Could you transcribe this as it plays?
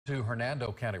To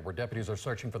Hernando County, where deputies are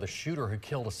searching for the shooter who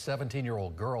killed a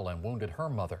 17-year-old girl and wounded her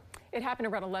mother. It happened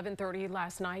around 11:30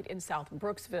 last night in South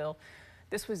Brooksville.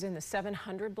 This was in the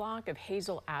 700 block of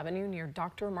Hazel Avenue near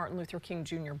Dr. Martin Luther King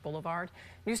Jr. Boulevard.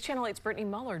 News Channel 8's Brittany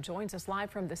Muller joins us live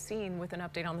from the scene with an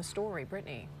update on the story.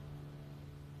 Brittany.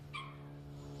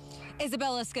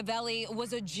 Isabella Scavelli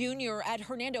was a junior at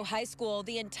Hernando High School.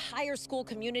 The entire school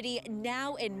community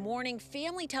now in mourning.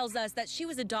 Family tells us that she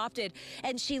was adopted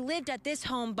and she lived at this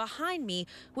home behind me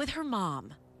with her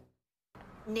mom.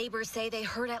 Neighbors say they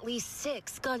heard at least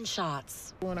 6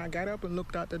 gunshots. When I got up and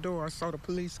looked out the door, I saw the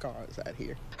police cars out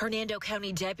here. Hernando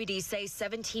County deputies say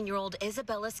 17-year-old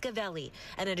Isabella Scavelli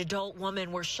and an adult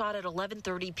woman were shot at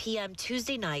 11:30 p.m.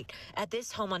 Tuesday night at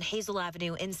this home on Hazel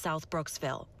Avenue in South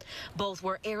Brooksville. Both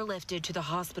were airlifted to the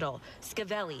hospital.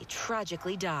 Scavelli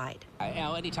tragically died.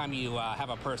 Anytime you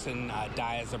have a person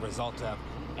die as a result of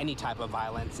any type of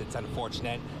violence, it's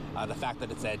unfortunate. The fact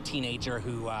that it's a teenager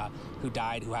who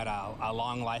died, who had a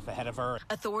long life ahead of her.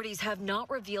 Authorities have not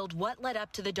revealed what led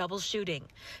up to the double shooting.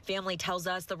 Family tells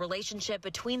us the relationship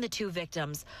between the two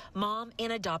victims, mom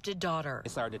and adopted daughter.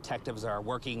 Our detectives are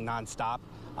working nonstop,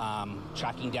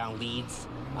 tracking down leads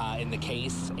in the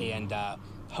case, and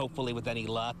hopefully with any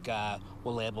luck,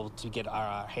 we'll be able to get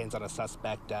our hands on a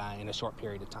suspect in a short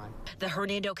period of time. The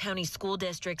Hernando County School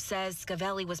District says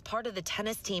Scavelli was part of the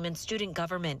tennis team and student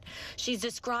government. She's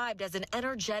described as an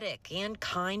energetic and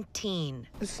kind teen.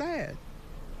 It's sad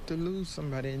to lose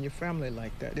somebody in your family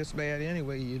like that. It's bad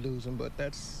anyway you lose them, but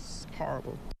that's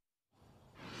horrible.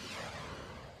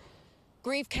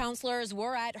 Grief counselors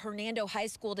were at Hernando High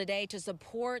School today to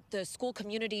support the school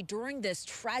community during this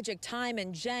tragic time.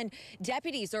 And Jen,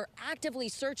 deputies are actively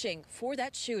searching for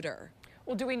that shooter.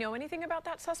 Well, do we know anything about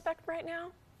that suspect right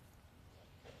now?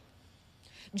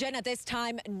 Jen, at this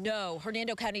time, no.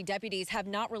 Hernando County deputies have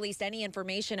not released any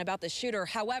information about the shooter.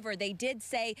 However, they did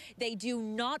say they do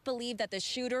not believe that the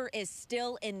shooter is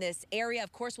still in this area.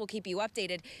 Of course, we'll keep you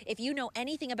updated. If you know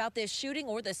anything about this shooting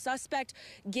or the suspect,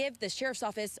 give the sheriff's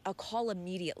office a call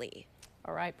immediately.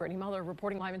 All right, Brittany Muller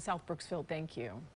reporting live in South Brooksville. Thank you.